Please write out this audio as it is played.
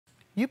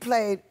You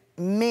played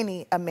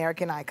many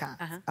American icons.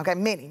 Okay,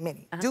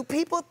 many. Do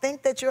people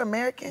think that you're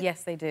American?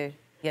 Yes, they do.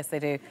 Yes, they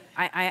do.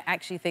 I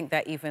actually think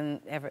that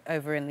even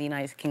over in the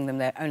United Kingdom,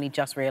 they're only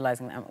just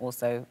realizing that I'm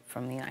also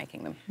from the United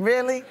Kingdom.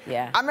 Really?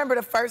 Yeah. I remember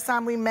the first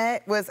time we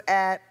met was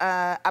at,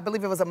 I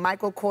believe it was a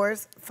Michael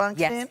Kors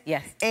function.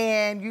 Yes.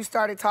 And you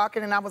started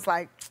talking, and I was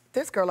like,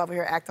 this girl over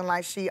here acting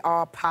like she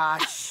all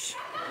posh.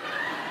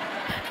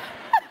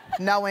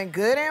 Knowing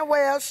good and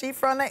well she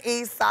from the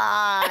East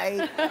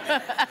Side.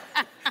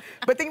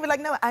 But then you were like,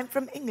 no, I'm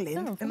from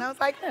England. And I was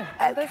like,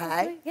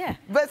 okay. Yeah.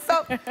 But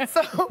so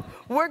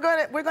we're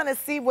gonna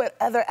see what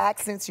other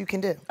accents you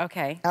can do.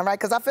 Okay. All right,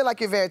 because I feel like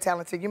you're very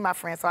talented. You're my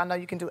friend, so I know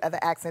you can do other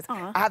accents.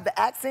 I have the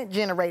accent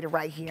generator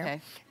right here.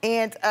 Okay.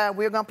 And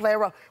we're gonna play a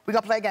role. We're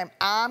gonna play a game.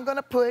 I'm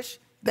gonna push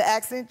the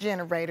accent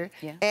generator,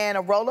 and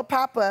a roller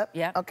pop up.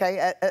 Okay,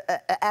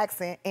 a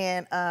accent,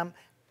 and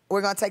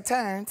we're gonna take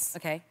turns.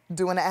 Okay.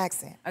 Doing the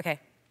accent. Okay.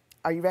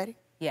 Are you ready?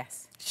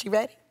 Yes. She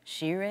ready?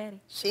 She ready.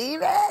 She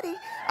ready.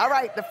 All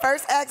right, the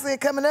first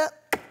accent coming up.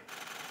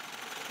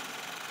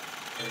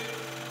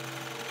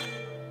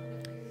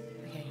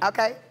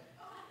 Okay.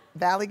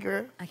 Valley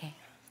girl. Okay.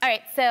 All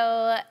right,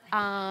 so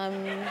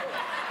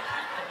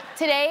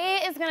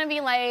today is gonna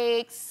be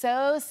like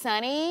so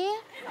sunny.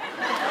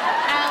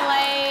 And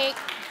like,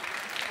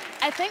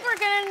 I think we're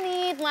gonna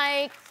need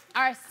like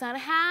our sun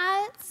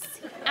hats.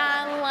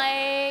 And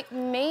like,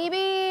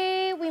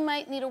 maybe we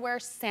might need to wear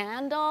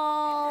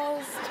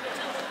sandals.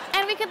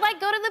 And we could like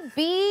go to the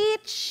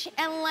beach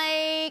and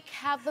like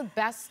have the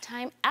best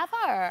time ever.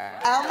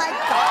 Oh my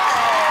God.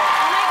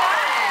 Oh my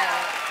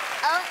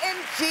God.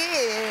 OMG.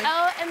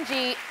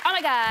 OMG. Oh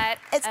my God.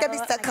 It's gonna be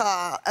so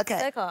cool. Okay.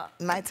 So cool.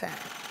 My turn.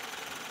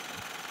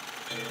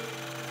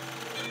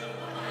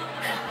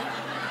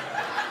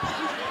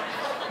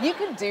 You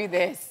could do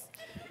this.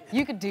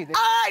 You could do this.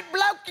 All right,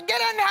 bloke,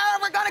 get in here.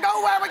 We're gonna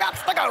go where we got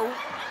to go.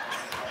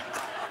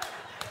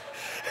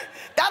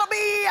 That'll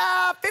be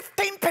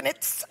 15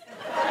 minutes.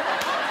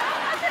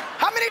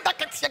 How many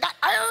ducats you got?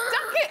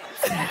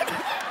 Ducats?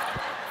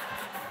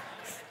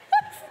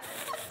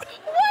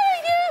 Why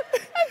are you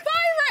a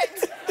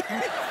pirate?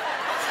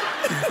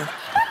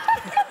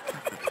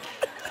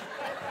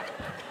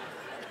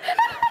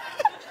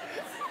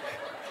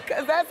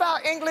 Because that's how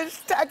English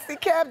taxi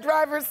cab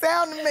drivers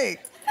sound to me.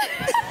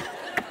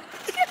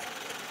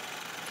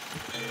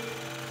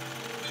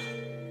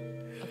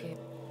 Okay.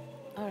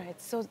 All right.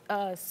 So,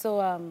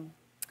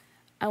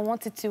 I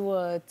wanted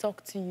to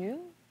talk to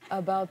you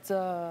about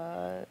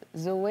the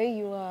way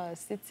you are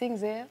sitting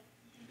there.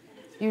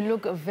 You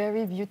look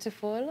very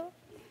beautiful.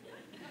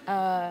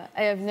 I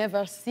have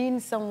never seen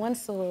someone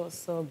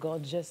so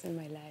gorgeous in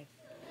my life.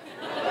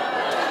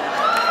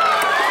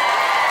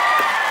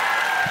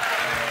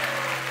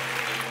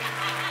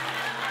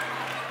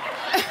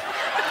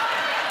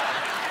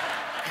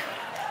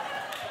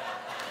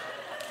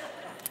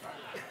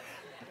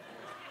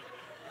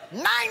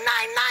 $9.99,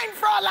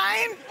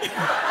 Fräulein.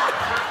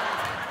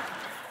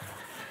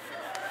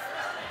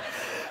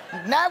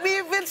 Now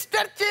we will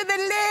stretch the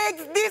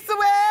legs this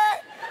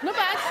way. No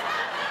bad.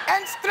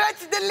 And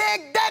stretch the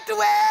leg that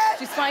way.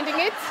 She's finding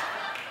it.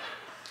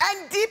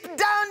 And deep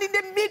down in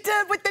the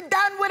middle with the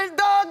downward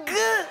dog.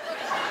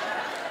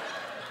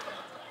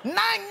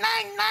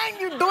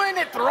 999, you're doing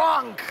it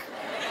wrong.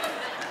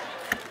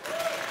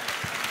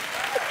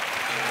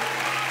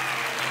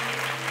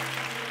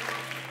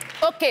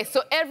 Okay,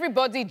 so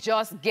everybody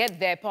just get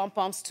their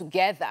pom-poms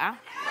together. And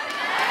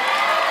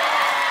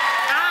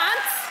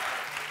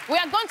we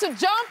are going to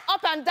jump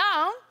up and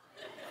down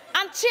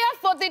and cheer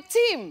for the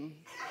team.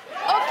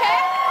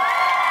 Okay?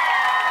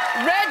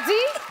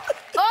 Ready?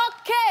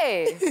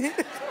 Okay.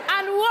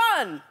 And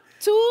 1,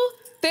 2,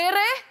 3,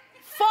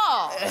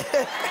 4.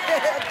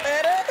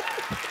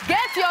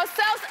 Get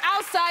yourselves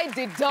outside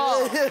the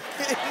door.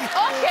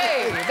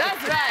 Okay,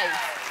 that's right.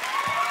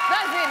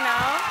 That's it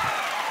now.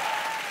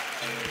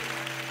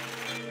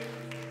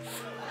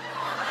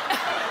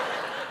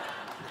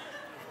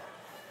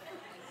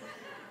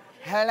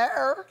 Hello?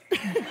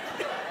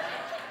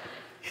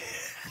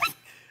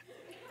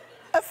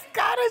 A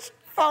Scottish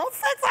phone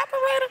sex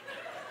operator?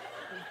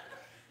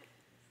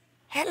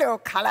 Hello,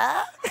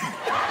 caller.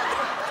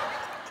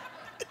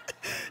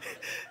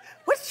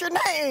 What's your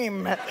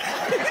name?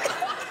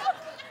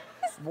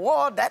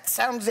 Well, that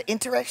sounds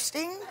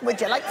interesting. Would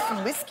you like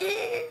some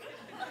whiskey?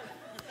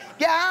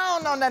 Yeah, I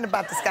don't know nothing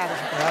about the Scottish.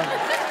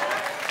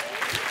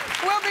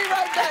 We'll be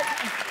right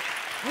back.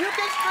 You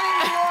can stream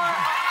more on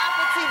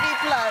Apple TV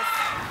Plus.